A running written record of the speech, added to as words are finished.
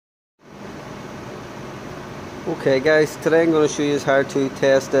Okay guys, today I'm going to show you how to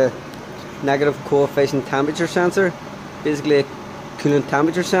test the negative coefficient temperature sensor, basically a coolant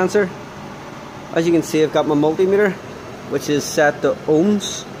temperature sensor. As you can see, I've got my multimeter, which is set to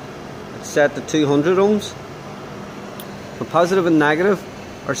ohms. It's set to 200 ohms. The positive and negative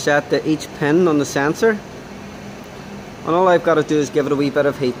are set to each pin on the sensor, and all I've got to do is give it a wee bit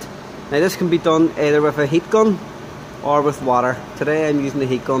of heat. Now this can be done either with a heat gun or with water. Today I'm using the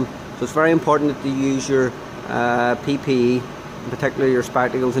heat gun, so it's very important that you use your PPE, in particular your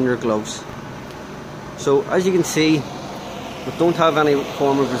spectacles and your gloves. So as you can see, we don't have any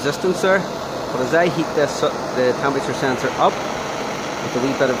form of resistance there, but as I heat the temperature sensor up with a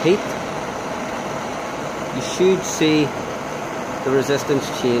wee bit of heat, you should see the resistance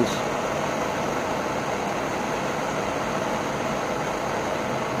change.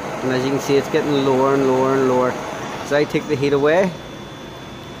 And as you can see, it's getting lower and lower and lower. As I take the heat away,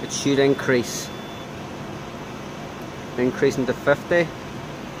 it should increase. Increasing to 50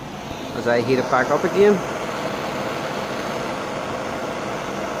 as I heat it back up again.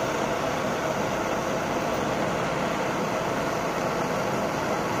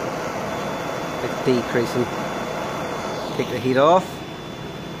 It's decreasing. Take the heat off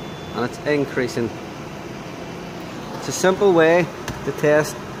and it's increasing. It's a simple way to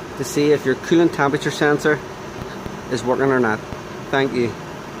test to see if your coolant temperature sensor is working or not. Thank you.